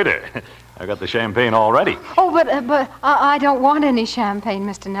idiotic waiter. I got the champagne all ready. Oh, but I don't want any champagne,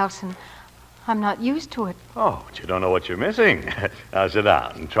 Mr. Nelson. I'm not used to it. Oh, but you don't know what you're missing. Now sit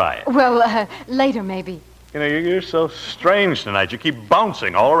down and try it. Well, later maybe. You know, you're so strange tonight. You keep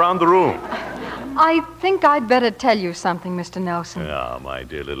bouncing all around the room. I think I'd better tell you something, Mr. Nelson. Oh, my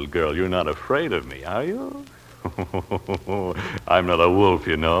dear little girl, you're not afraid of me, are you? I'm not a wolf,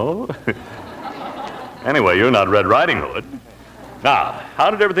 you know. Anyway, you're not Red Riding Hood. Now, how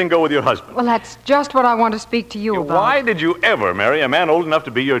did everything go with your husband? Well, that's just what I want to speak to you about. Why did you ever marry a man old enough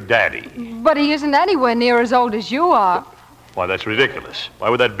to be your daddy? But he isn't anywhere near as old as you are. Why, that's ridiculous. Why,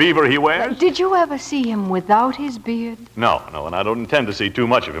 with that beaver he wears? Did you ever see him without his beard? No, and I don't intend to see too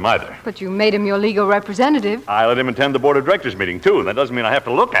much of him either. But you made him your legal representative. I let him attend the board of directors meeting, too, and that doesn't mean I have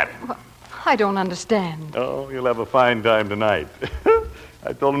to look at him. Well, I don't understand. Oh, you'll have a fine time tonight.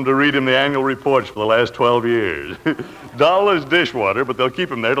 I told him to read him the annual reports for the last 12 years. Dull as dishwater, but they'll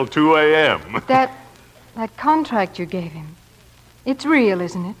keep him there till 2 a.m. That contract you gave him, it's real,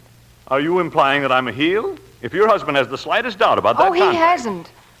 isn't it? Are you implying that I'm a heel? If your husband has the slightest doubt about that contract... Oh, he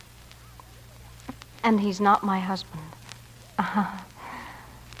hasn't. And he's not my husband.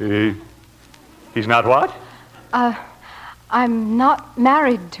 He's not what? I'm not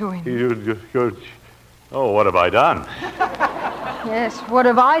married to him. You're... Oh, what have I done? Yes, what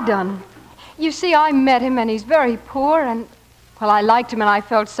have I done? You see, I met him, and he's very poor, and... Well, I liked him, and I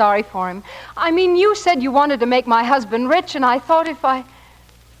felt sorry for him. I mean, you said you wanted to make my husband rich, and I thought if I...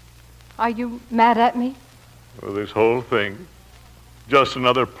 Are you mad at me? Well, this whole thing, just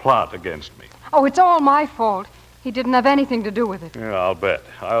another plot against me. Oh, it's all my fault. He didn't have anything to do with it. Yeah, I'll bet.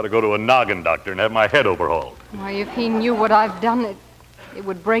 I ought to go to a noggin doctor and have my head overhauled. Why, if he knew what I've done, it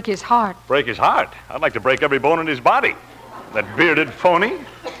would break his heart. Break his heart? I'd like to break every bone in his body. That bearded phony.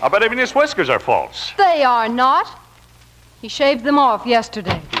 I'll bet even his whiskers are false. They are not. He shaved them off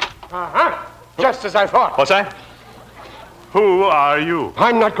yesterday. Uh-huh. Just as I thought. What's that? Who are you?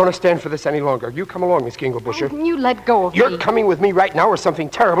 I'm not going to stand for this any longer. You come along, Miss Ginglebusher. You let go of me. You're coming with me right now or something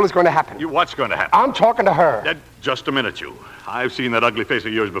terrible is going to happen. What's going to happen? I'm talking to her. Just a minute, you. I've seen that ugly face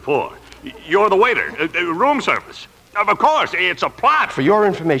of yours before. You're the waiter. Room service. Of course, it's a plot. For your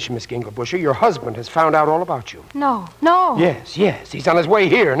information, Miss Ginglebusher, your husband has found out all about you. No. Yes. He's on his way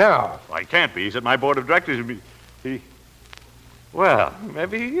here now. Well, he can't be. He's at my board of directors. Well,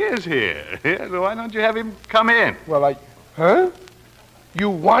 maybe he is here. Yeah, so why don't you have him come in? Well, Huh? You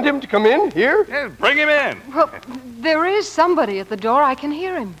want him to come in here? Yeah, bring him in. Well, there is somebody at the door. I can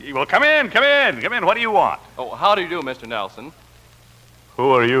hear him. Well, come in. What do you want? Oh, how do you do, Mr. Nelson?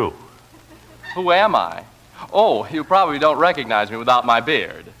 Who are you? Who am I? Oh, you probably don't recognize me without my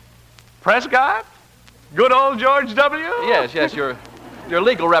beard. Prescott? Good old George W.? Yes, your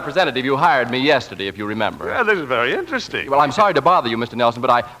legal representative. You hired me yesterday, if you remember. Yeah, this is very interesting. Well, I'm sorry to bother you, Mr. Nelson,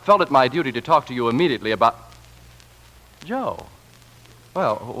 but I felt it my duty to talk to you immediately about... Joe.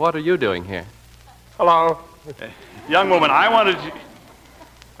 Well, what are you doing here? Hello. Young woman, I wanted you...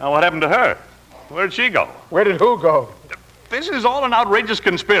 Now, what happened to her? Where'd she go? Where did who go? This is all an outrageous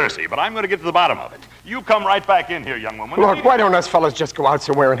conspiracy, but I'm going to get to the bottom of it. You come right back in here, young woman. Look, why don't us fellas just go out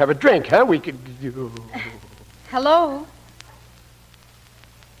somewhere and have a drink, huh? We could... Hello?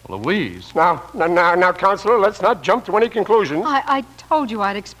 Louise. Now, Counselor, let's not jump to any conclusions. I told you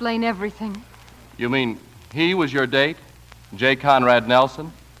I'd explain everything. You mean he was your date? J. Conrad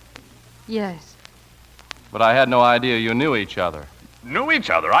Nelson? Yes. But I had no idea you knew each other. Knew each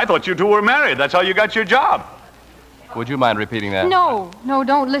other? I thought you two were married. That's how you got your job. Would you mind repeating that? No,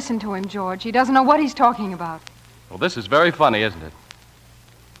 don't listen to him, George. He doesn't know what he's talking about. Well, this is very funny, isn't it?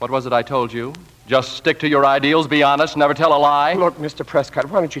 What was it I told you? Just stick to your ideals, be honest, never tell a lie? Look, Mr. Prescott,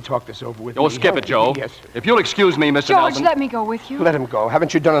 why don't you talk this over with me? Oh, skip it, Joe. Yes. If you'll excuse me, Mr. George, Nelson. let me go with you. Let him go.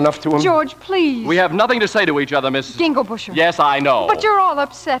 Haven't you done enough to him? George, please. We have nothing to say to each other, Miss... Dinglebusher. Yes, I know. But you're all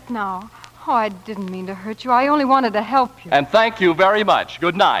upset now. Oh, I didn't mean to hurt you. I only wanted to help you. And thank you very much.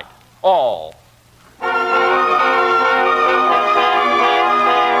 Good night, all.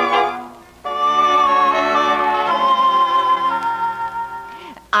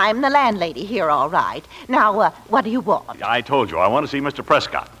 I'm the landlady here, all right. Now, what do you want? I told you, I want to see Mr.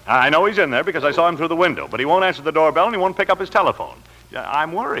 Prescott. I know he's in there because I saw him through the window, but he won't answer the doorbell and he won't pick up his telephone.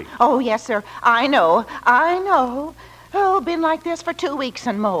 I'm worried. Oh, yes, sir. I know. Oh, been like this for 2 weeks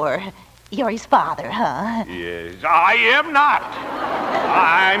and more. You're his father, huh? Yes, I am not.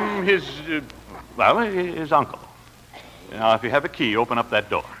 I'm his, his uncle. Now, if you have a key, open up that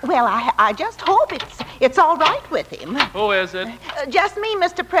door. Well, I just hope it's all right with him. Who is it? Just me,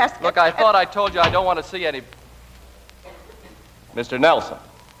 Mr. Prescott. Look, I thought I told you I don't want to see any... Mr. Nelson.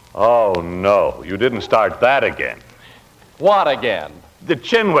 Oh, no. You didn't start that again. What again? The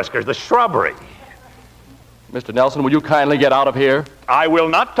chin whiskers, the shrubbery. Mr. Nelson, will you kindly get out of here? I will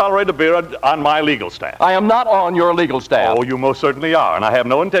not tolerate a beard on my legal staff. I am not on your legal staff. Oh, you most certainly are, and I have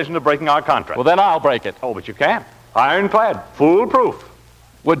no intention of breaking our contract. Well, then I'll break it. Oh, but you can't. Ironclad, foolproof.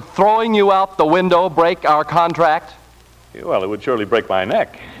 Would throwing you out the window break our contract? Well, it would surely break my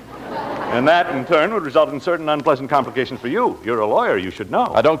neck. And that, in turn, would result in certain unpleasant complications for you. You're a lawyer, you should know.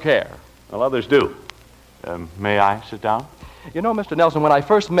 I don't care. Well, others do. May I sit down? You know, Mr. Nelson, when I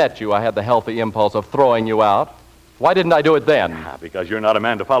first met you, I had the healthy impulse of throwing you out. Why didn't I do it then? Because you're not a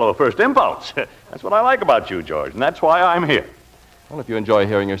man to follow a first impulse. That's what I like about you, George, and that's why I'm here. Well, if you enjoy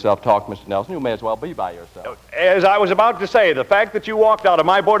hearing yourself talk, Mr. Nelson, you may as well be by yourself. As I was about to say, the fact that you walked out of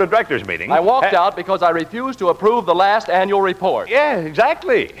my board of directors meeting... I walked out because I refused to approve the last annual report. Yeah,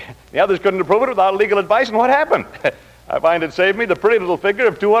 exactly. The others couldn't approve it without legal advice, and what happened? I find it saved me the pretty little figure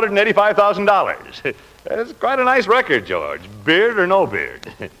of $285,000. That's quite a nice record, George. Beard or no beard.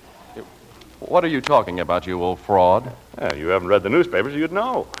 What are you talking about, you old fraud? Well, you haven't read the newspapers, you'd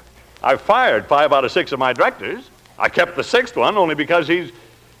know. I've fired 5 out of 6 of my directors. I kept the 6th one only because he's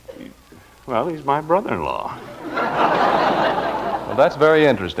my brother-in-law. Well, that's very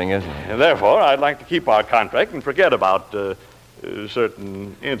interesting, isn't it? And therefore, I'd like to keep our contract and forget about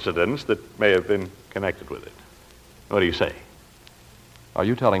certain incidents that may have been connected with it. What do you say? Are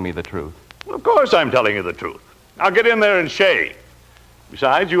you telling me the truth? Well, of course I'm telling you the truth. Now get in there and shave.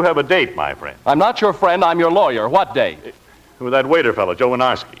 Besides, you have a date, my friend. I'm not your friend, I'm your lawyer. What date? With that waiter fellow, Joe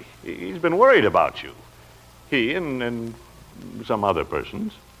Winarski. He's been worried about you. He and some other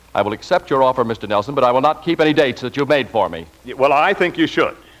persons. I will accept your offer, Mr. Nelson, but I will not keep any dates that you've made for me. Well, I think you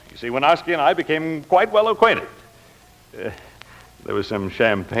should. You see, Winarski and I became quite well acquainted. There was some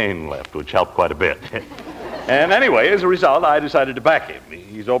champagne left, which helped quite a bit. And anyway, as a result, I decided to back him.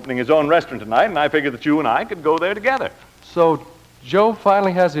 He's opening his own restaurant tonight, and I figured that you and I could go there together. So Joe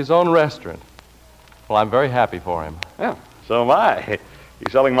finally has his own restaurant. Well, I'm very happy for him. Yeah, so am I.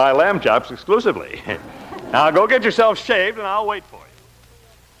 He's selling my lamb chops exclusively. Now, go get yourself shaved, and I'll wait for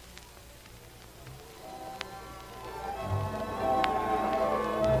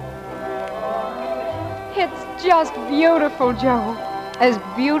you. It's just beautiful, Joe. As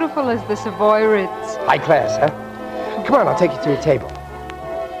beautiful as the Savoy Ritz. High class, huh? Come on, I'll take you to a table.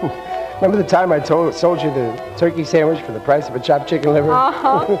 Remember the time I sold you the turkey sandwich for the price of a chopped chicken liver?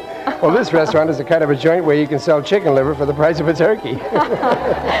 Uh-huh. Well, this restaurant is the kind of a joint where you can sell chicken liver for the price of a turkey.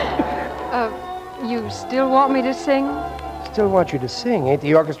 You still want me to sing? Still want you to sing. Ain't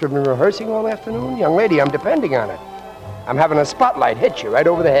the orchestra been rehearsing all afternoon? Young lady, I'm depending on it. I'm having a spotlight hit you right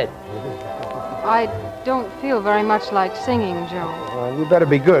over the head. I don't feel very much like singing, Joe. Well, you better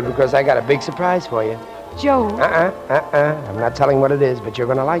be good, because I got a big surprise for you. Joe? I'm not telling what it is, but you're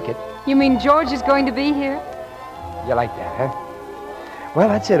going to like it. You mean George is going to be here? You like that, huh? Well,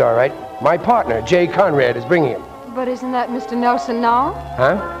 that's it, all right. My partner, J. Conrad, is bringing him. But isn't that Mr. Nelson now?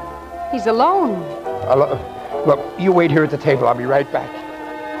 Huh? He's alone. Look, you wait here at the table. I'll be right back.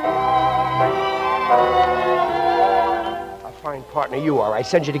 A fine partner you are. I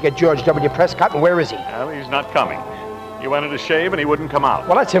sent you to get George W. Prescott, and where is he? Well, he's not coming. You wanted to shave, and he wouldn't come out.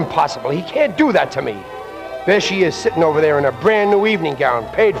 Well, that's impossible. He can't do that to me. There she is, sitting over there in a brand new evening gown,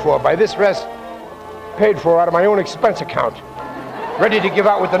 paid for by this rest, paid for out of my own expense account, ready to give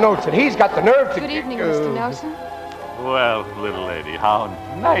out with the notes, and he's got the nerve to... Good evening, Mr. Nelson. Well, little lady, how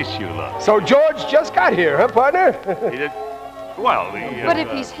nice you look. So George just got here, huh, partner? He did... Well, But if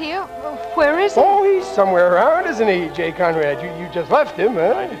he's here, where is he? Oh, he's somewhere around, isn't he, Jay Conrad? You just left him,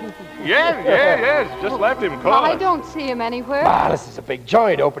 huh? Yes. Just left him. Well, I don't see him anywhere. Ah, this is a big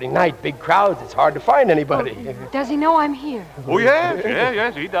joint, opening night, big crowds. It's hard to find anybody. Does he know I'm here? Oh,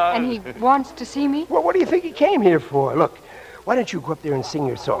 yes, he does. And he wants to see me? Well, what do you think he came here for? Look, why don't you go up there and sing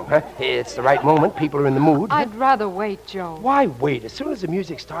your song, huh? It's the right moment. People are in the mood. I'd rather wait, Joe. Why wait? As soon as the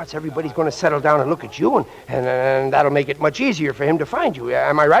music starts, everybody's going to settle down and look at you, and that'll make it much easier for him to find you.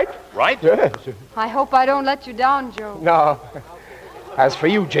 Am I right? Right? Yes. I hope I don't let you down, Joe. No. As for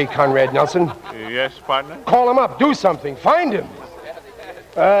you, J. Conrad Nelson. Yes, partner? Call him up. Do something. Find him.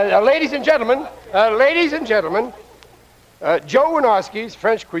 Ladies and gentlemen, Joe Wynorski's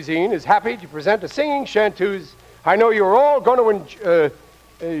French Cuisine is happy to present a singing chanteuse. I know you're all going to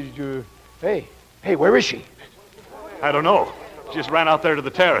Hey, where is she? I don't know. Just ran out there to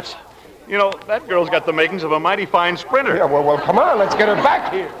the terrace. You know, that girl's got the makings of a mighty fine sprinter. Yeah, well, come on. Let's get her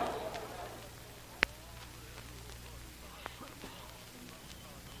back here.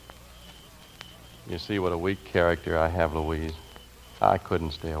 You see what a weak character I have, Louise. I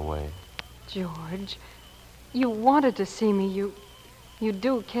couldn't stay away. George, you wanted to see me. You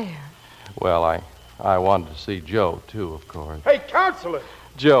do care. Well, I wanted to see Joe, too, of course. Hey, counselor.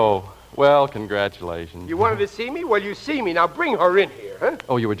 Joe, well, congratulations. You wanted to see me? Well, you see me. Now bring her in here, huh?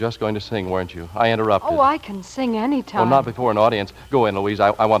 Oh, you were just going to sing, weren't you? I interrupted. Oh, I can sing anytime. Well, not before an audience. Go in, Louise.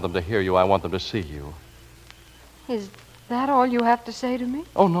 I want them to hear you. I want them to see you. Is that all you have to say to me?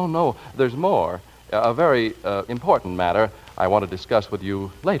 Oh, no. There's more. A very important matter I want to discuss with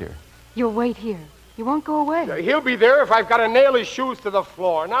you later. You'll wait here. You won't go away. He'll be there if I've got to nail his shoes to the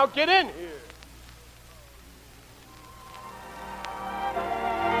floor. Now get in here.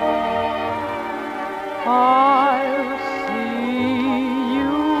 I'll see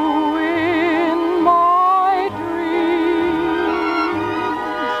you in my dreams.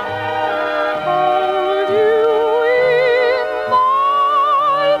 Hold you in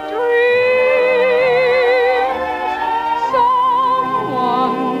my dreams.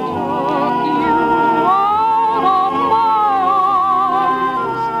 Someone took you out of my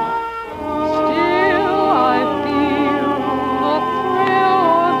arms. Still I feel the thrill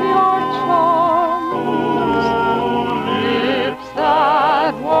of your charms. Lips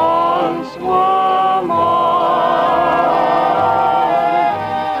that once were mine,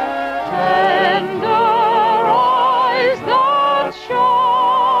 tender eyes that shine,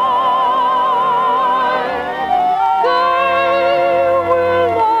 they will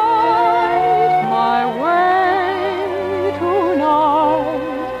light my way tonight.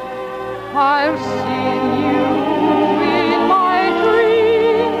 I'll see you in my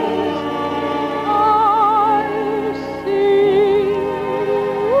dreams. I'll see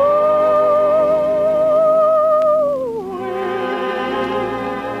you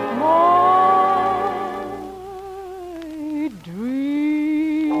in my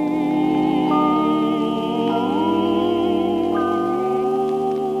dreams.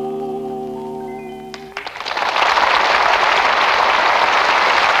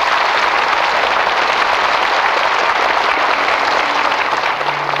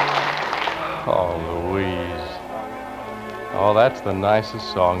 Oh, Louise. Oh, that's the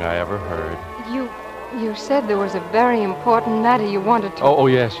nicest song I ever heard. You said there was a very important matter you wanted to... Oh,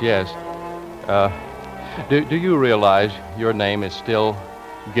 yes. Do you realize your name is still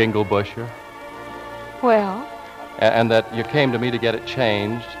Ginglebusher? Well, And that you came to me to get it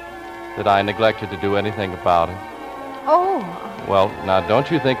changed? That I neglected to do anything about it? oh, Well, now,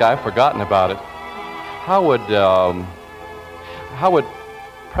 don't you think I've forgotten about it? How would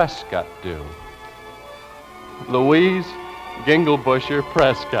Prescott do? Louise Ginglebusher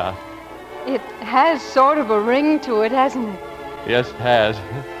Prescott. it has sort of a ring to it, hasn't it? Yes, it has.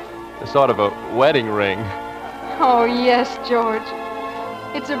 A sort of a wedding ring. Oh, yes, George.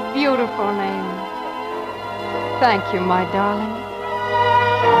 It's a beautiful name. Thank you, my darling.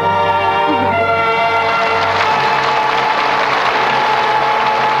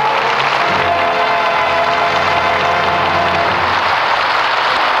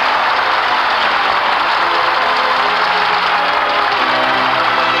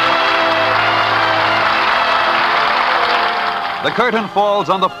 The curtain falls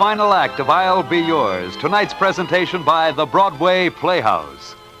on the final act of I'll Be Yours, tonight's presentation by the Broadway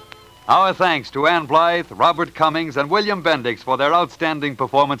Playhouse. Our thanks to Ann Blythe, Robert Cummings, and William Bendix for their outstanding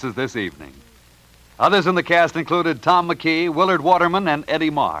performances this evening. Others in the cast included Tom McKee, Willard Waterman, and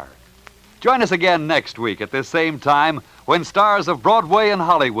Eddie Marr. Join us again next week at this same time when stars of Broadway and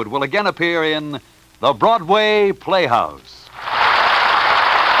Hollywood will again appear in The Broadway Playhouse.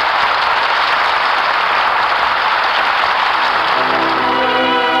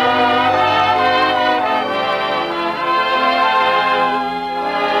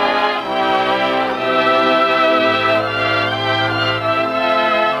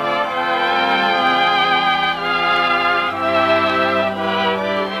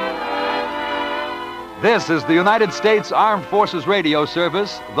 This is the United States Armed Forces Radio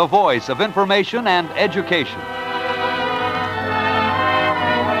Service, the voice of information and education.